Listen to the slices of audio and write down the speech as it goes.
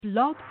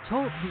Blog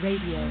Talk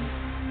Radio.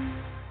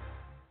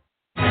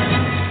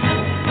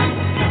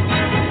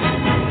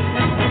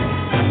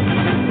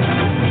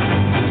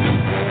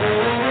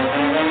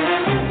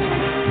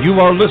 You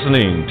are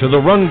listening to the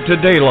Run to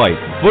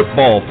Daylight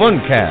Football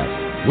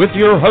Funcast with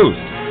your host,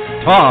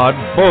 Todd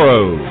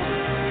Burrows.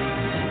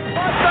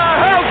 What the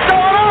hell's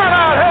going on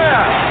out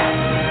here?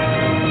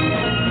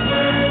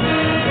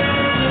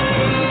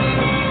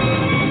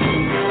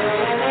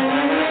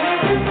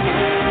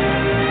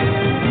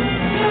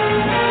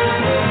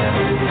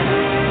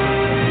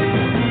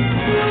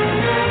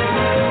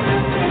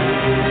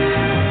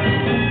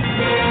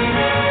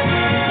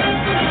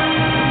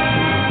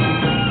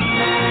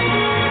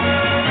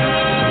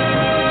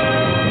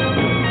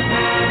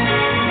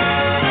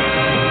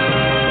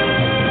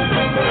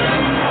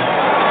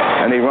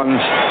 And he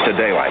runs to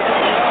daylight.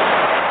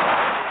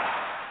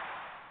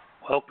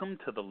 Welcome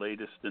to the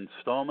latest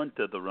installment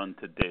of the Run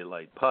to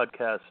Daylight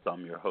podcast.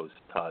 I'm your host,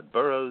 Todd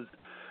Burrows.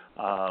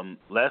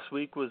 Last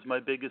week was my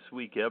biggest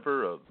week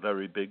ever, a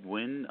very big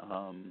win,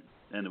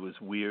 and it was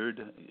weird.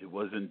 It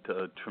wasn't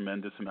a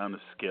tremendous amount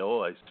of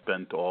skill. I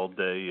spent all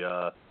day,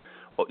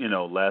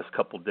 last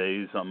couple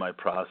days on my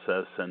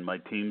process, and my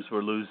teams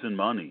were losing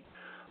money.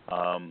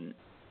 A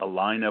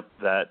lineup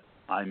that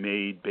I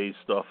made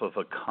based off of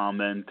a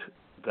comment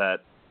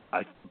that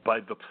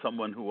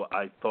someone who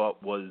I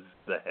thought was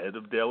the head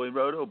of Daily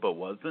Roto but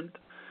wasn't,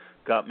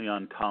 got me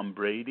on Tom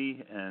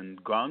Brady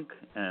and Gronk,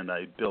 and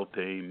I built a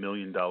 $1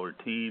 million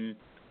team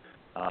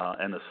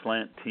and a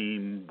slant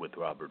team with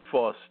Robert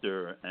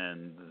Foster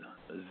and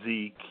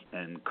Zeke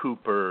and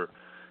Cooper,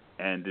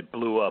 and it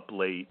blew up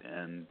late,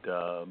 and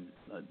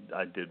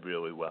I did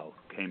really well.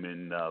 Came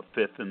in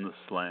 5th in the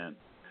slant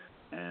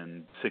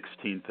and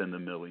 16th in the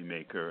Millie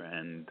Maker,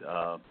 and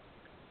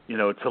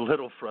it's a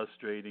little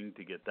frustrating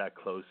to get that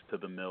close to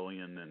the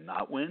million and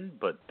not win,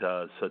 but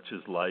such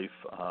is life.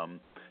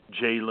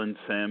 Jalen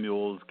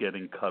Samuels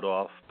getting cut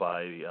off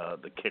by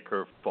the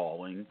kicker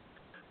falling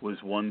was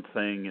one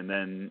thing, and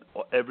then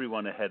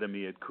everyone ahead of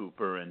me at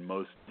Cooper, and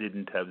most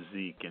didn't have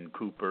Zeke, and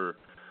Cooper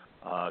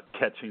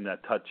catching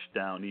that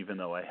touchdown, even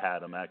though I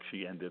had him,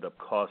 actually ended up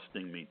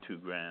costing me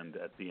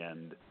 $2,000 at the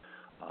end.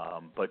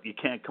 But you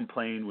can't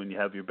complain when you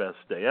have your best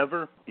day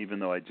ever, even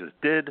though I just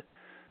did.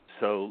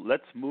 So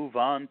let's move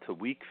on to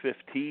Week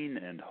 15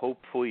 and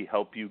hopefully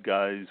help you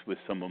guys with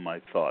some of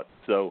my thoughts.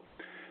 So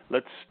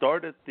let's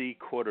start at the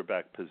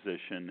quarterback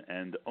position,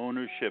 and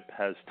ownership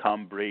has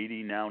Tom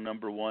Brady now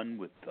number 1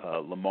 with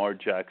Lamar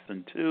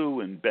Jackson 2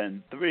 and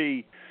Ben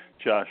 3,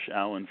 Josh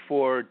Allen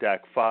 4,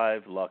 Dak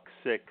 5, Luck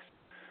 6,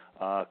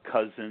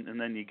 Cousins, and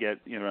then you get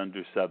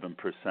under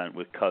 7%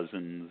 with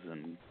Cousins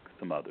and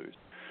some others.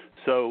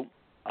 So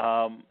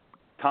Tom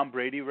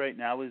Brady right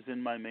now is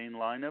in my main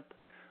lineup.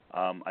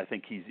 I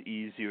think he's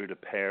easier to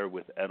pair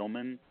with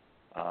Edelman.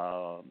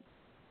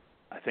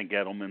 I think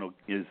Edelman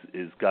is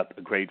got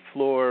a great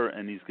floor,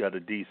 and he's got a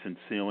decent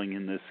ceiling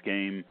in this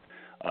game.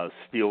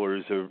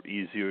 Steelers are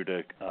easier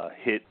to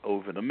hit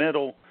over the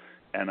middle,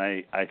 and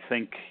I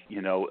think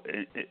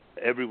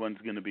everyone's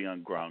going to be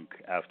on Gronk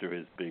after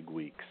his big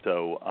week.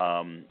 So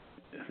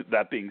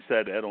that being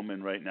said,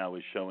 Edelman right now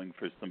is showing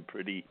for some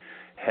pretty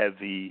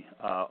heavy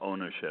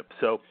ownership.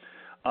 So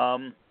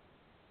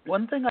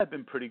one thing I've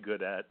been pretty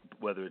good at,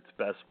 whether it's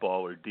best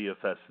ball or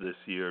DFS this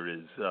year,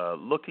 is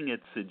looking at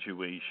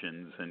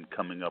situations and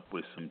coming up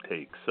with some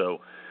takes. So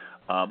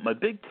my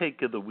big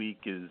take of the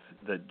week is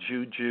that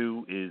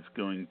Juju is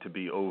going to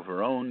be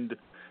overowned,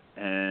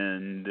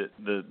 and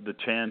the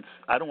chance,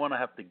 I don't want to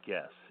have to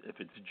guess if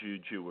it's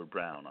Juju or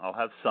Brown. I'll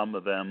have some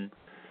of them.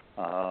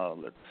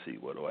 Let's see,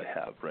 what do I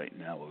have right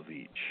now of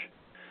each?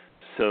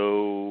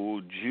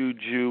 So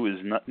Juju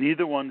is not,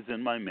 neither one's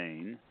in my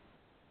main.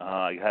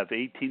 I have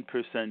 18%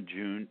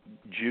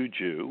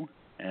 Juju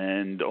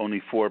and only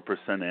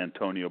 4%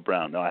 Antonio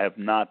Brown. Now, I have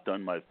not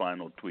done my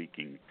final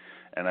tweaking,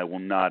 and I will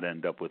not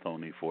end up with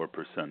only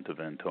 4%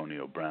 of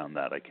Antonio Brown,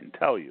 that I can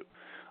tell you.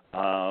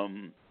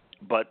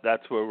 But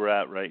that's where we're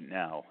at right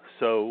now.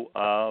 So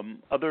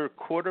other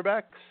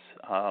quarterbacks,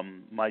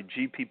 my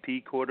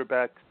GPP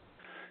quarterbacks,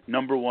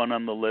 number 1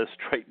 on the list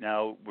right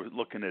now, we're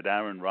looking at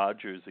Aaron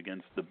Rodgers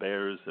against the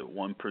Bears at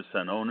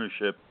 1%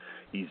 ownership.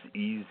 He's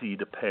easy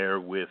to pair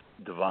with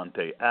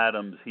Devontae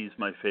Adams. He's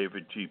my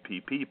favorite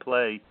GPP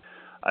play.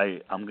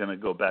 I'm going to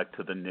go back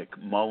to the Nick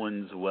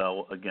Mullins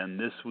again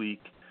this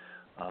week.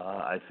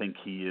 I think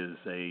he is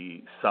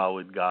a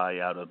solid guy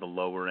out of the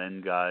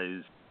lower-end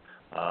guys.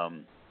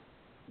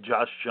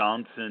 Josh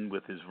Johnson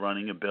with his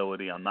running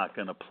ability, I'm not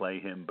going to play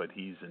him, but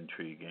he's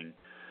intriguing.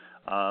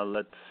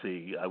 Let's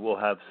see. I will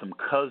have some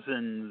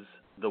Cousins,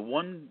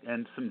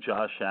 and some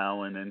Josh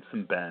Allen and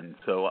some Ben.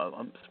 So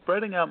I'm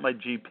spreading out my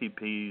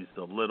GPPs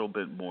a little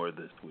bit more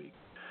this week.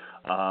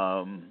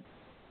 I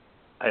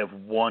have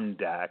 1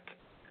 Dak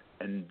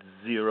and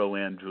 0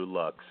 Andrew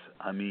Luck.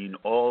 I mean,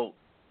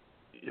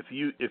 if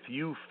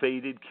you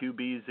faded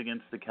QBs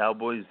against the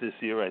Cowboys this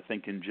year, I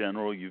think in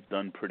general you've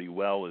done pretty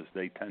well, as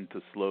they tend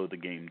to slow the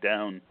game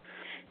down.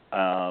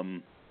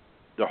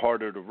 They're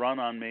harder to run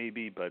on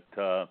maybe,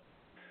 but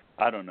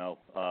I don't know.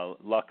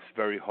 Luck's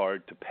very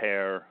hard to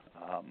pair.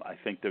 I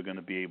think they're going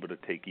to be able to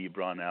take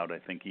Ebron out. I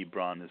think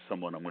Ebron is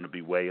someone I'm going to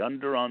be way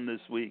under on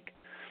this week.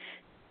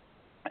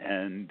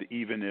 And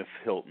even if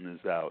Hilton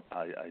is out,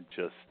 I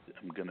just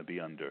am going to be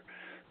under.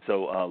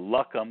 So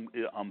Luck,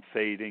 I'm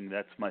fading.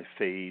 That's my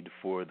fade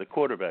for the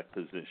quarterback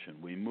position.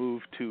 We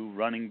move to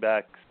running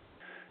backs,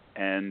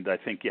 and I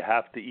think you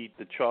have to eat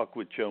the chalk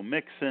with Joe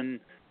Mixon.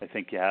 I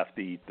think you have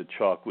to eat the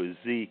chalk with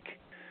Zeke.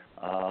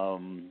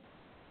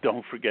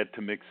 Don't forget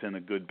to mix in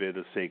a good bit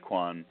of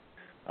Saquon.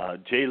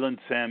 Jalen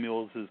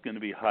Samuels is going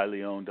to be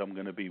highly owned. I'm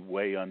going to be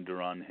way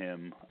under on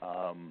him.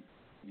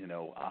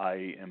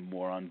 I am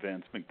more on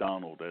Vance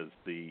McDonald as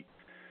the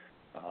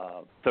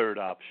third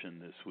option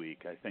this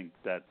week. I think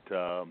that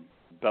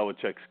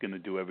Belichick's going to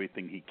do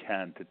everything he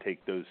can to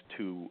take those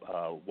two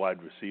wide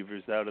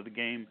receivers out of the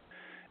game.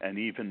 And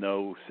even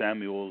though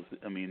Samuels,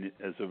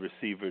 as a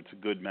receiver, it's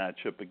a good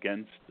matchup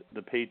against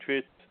the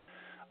Patriots,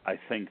 I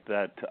think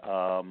that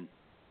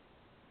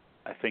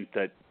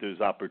there's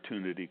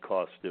opportunity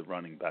cost at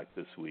running back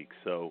this week.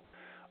 So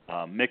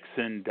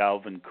Mixon,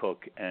 Dalvin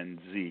Cook, and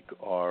Zeke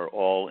are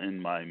all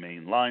in my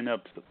main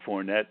lineups.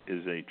 Fournette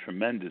is a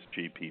tremendous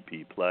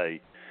GPP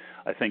play.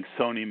 I think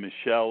Sony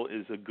Michel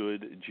is a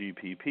good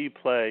GPP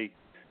play.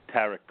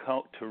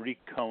 Tariq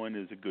Cohen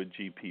is a good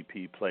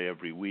GPP play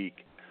every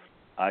week.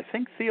 I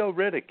think Theo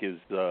Riddick is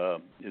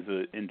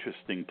an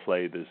interesting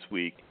play this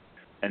week,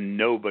 and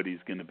nobody's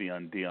going to be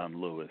on Dion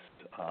Lewis.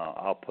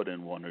 I'll put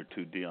in one or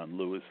two Dion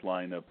Lewis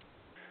lineups,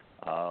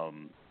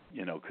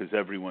 because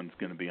everyone's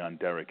going to be on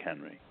Derrick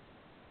Henry.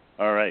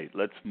 All right,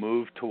 let's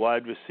move to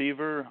wide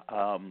receiver.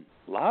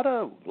 Lot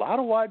of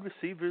wide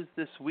receivers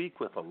this week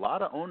with a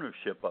lot of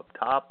ownership up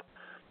top.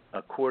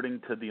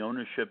 According to the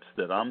ownerships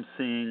that I'm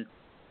seeing,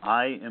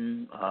 I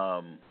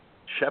am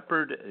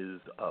Shepard is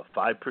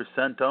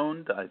 5%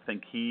 owned. I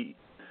think he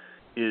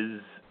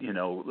is.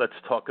 Let's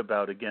talk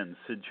about again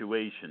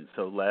situation.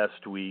 So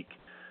last week,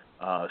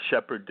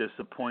 Shepard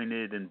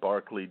disappointed and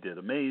Barkley did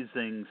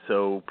amazing.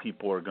 So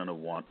people are going to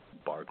want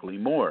Barkley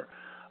more.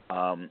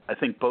 I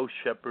think both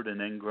Shepard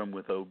and Ingram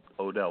with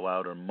Odell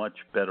out are much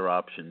better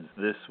options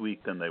this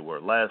week than they were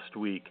last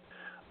week,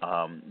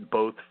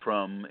 both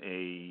from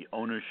a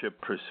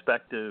ownership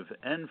perspective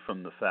and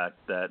from the fact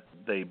that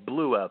they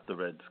blew out the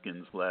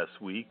Redskins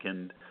last week,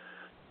 and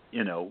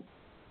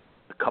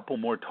a couple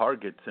more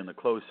targets in a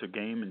closer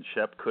game, and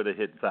Shep could have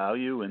hit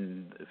value,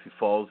 and if he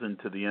falls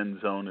into the end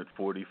zone at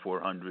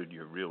 4,400,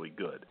 you're really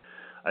good.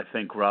 I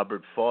think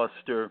Robert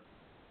Foster,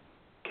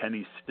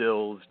 Kenny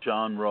Stills,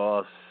 John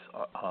Ross,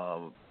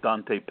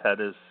 Dante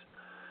Pettis,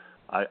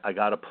 I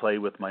got to play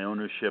with my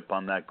ownership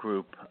on that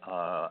group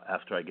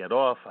after I get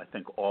off. I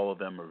think all of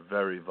them are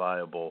very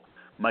viable.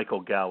 Michael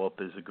Gallup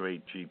is a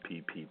great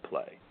GPP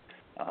play.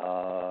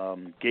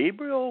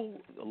 Gabriel,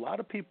 a lot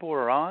of people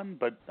are on,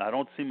 but I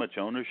don't see much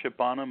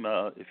ownership on him.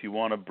 If you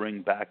want to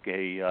bring back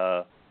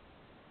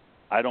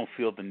I don't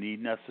feel the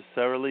need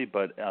necessarily,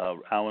 but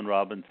Allen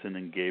Robinson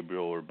and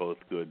Gabriel are both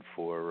good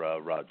for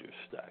Rodgers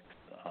stacks.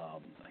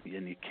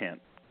 And you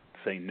can't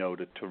say no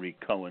to Tariq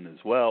Cohen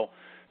as well,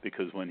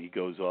 because when he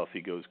goes off,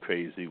 he goes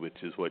crazy, which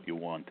is what you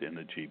want in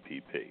a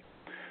GPP.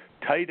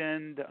 Tight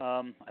end,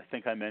 I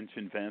think I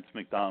mentioned Vance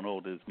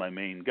McDonald is my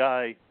main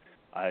guy.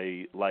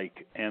 I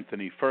like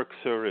Anthony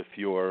Ferkser if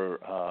you're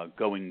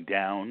going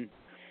down.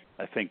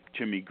 I think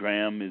Jimmy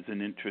Graham is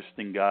an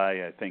interesting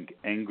guy. I think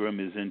Ingram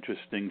is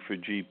interesting for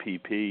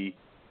GPP.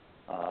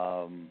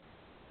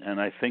 And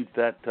I think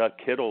that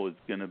Kittle is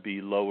going to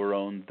be lower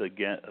owned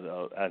again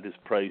at his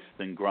price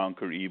than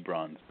Gronk or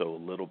Ebron, so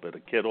a little bit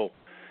of Kittle.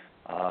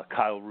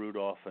 Kyle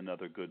Rudolph,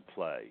 another good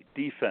play.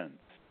 Defense,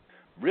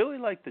 really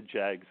like the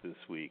Jags this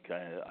week.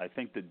 I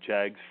think the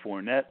Jags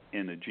Fournette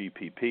in a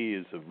GPP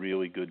is a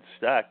really good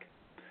stack.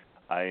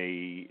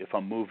 If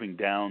I'm moving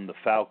down, the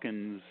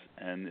Falcons,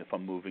 and if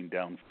I'm moving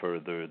down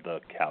further, the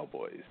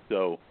Cowboys.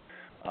 So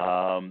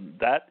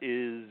that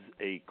is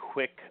a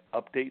quick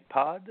update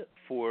pod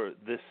for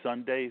this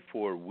Sunday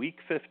for Week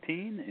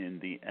 15 in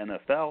the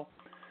NFL,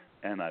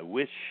 and I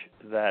wish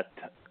that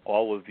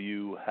all of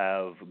you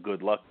have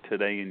good luck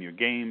today in your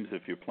games.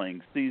 If you're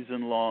playing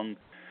season long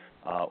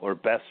or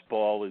best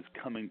ball is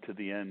coming to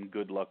the end,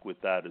 good luck with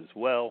that as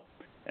well,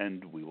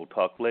 and we will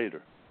talk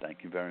later.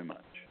 Thank you very much.